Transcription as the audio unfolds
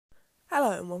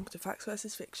Hello and welcome to Facts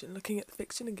vs Fiction, looking at the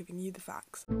fiction and giving you the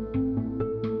facts.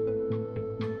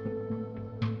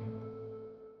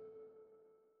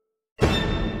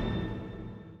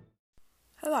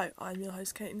 Hello, I'm your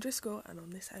host Kate Driscoll, and on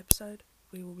this episode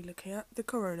we will be looking at the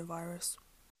coronavirus.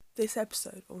 This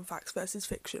episode on Facts vs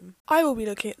Fiction, I will be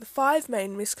looking at the 5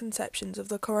 main misconceptions of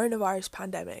the coronavirus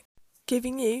pandemic,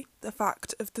 giving you the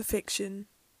fact of the fiction.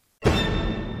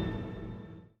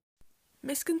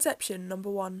 Misconception number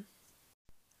 1.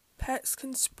 Pets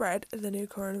can spread the new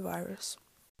coronavirus.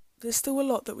 There's still a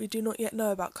lot that we do not yet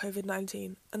know about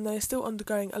COVID-19, and they are still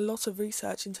undergoing a lot of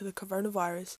research into the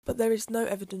coronavirus, but there is no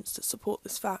evidence to support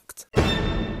this fact.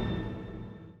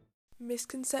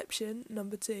 Misconception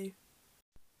number 2.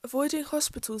 Avoiding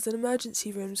hospitals and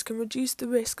emergency rooms can reduce the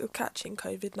risk of catching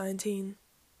COVID-19.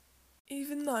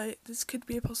 Even though this could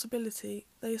be a possibility,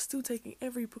 they are still taking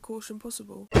every precaution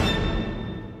possible.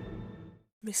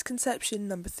 Misconception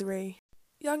number 3.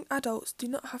 Young adults do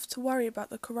not have to worry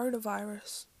about the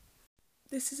coronavirus.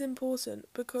 This is important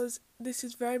because this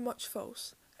is very much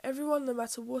false. Everyone, no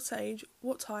matter what age,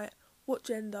 what height, what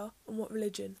gender, and what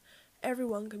religion,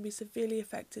 everyone can be severely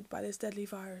affected by this deadly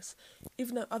virus,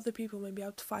 even though other people may be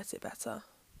able to fight it better.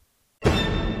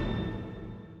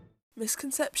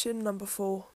 Misconception number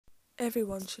 4.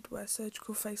 Everyone should wear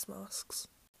surgical face masks.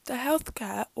 The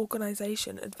Healthcare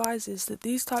Organisation advises that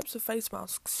these types of face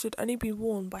masks should only be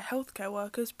worn by healthcare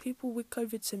workers, people with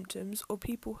COVID symptoms, or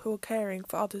people who are caring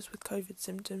for others with COVID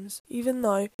symptoms. Even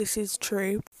though this is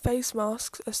true, face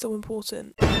masks are still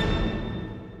important.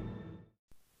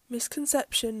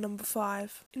 Misconception number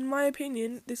 5. In my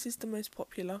opinion, this is the most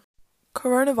popular.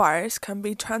 Coronavirus can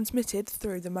be transmitted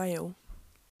through the mail.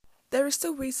 There is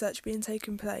still research being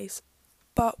taken place,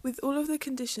 but with all of the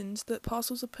conditions that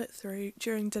parcels are put through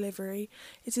during delivery,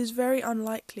 it is very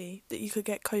unlikely that you could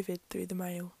get COVID through the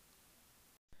mail.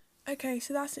 Okay,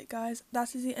 so that's it guys.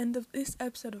 That is the end of this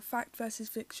episode of Fact vs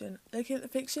Fiction, looking at the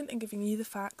fiction and giving you the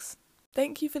facts.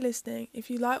 Thank you for listening. If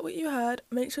you like what you heard,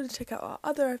 make sure to check out our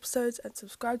other episodes and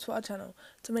subscribe to our channel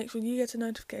to make sure you get a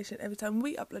notification every time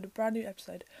we upload a brand new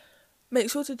episode.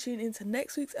 Make sure to tune in to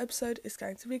next week's episode. It's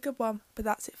going to be a good one, but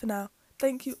that's it for now.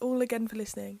 Thank you all again for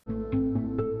listening.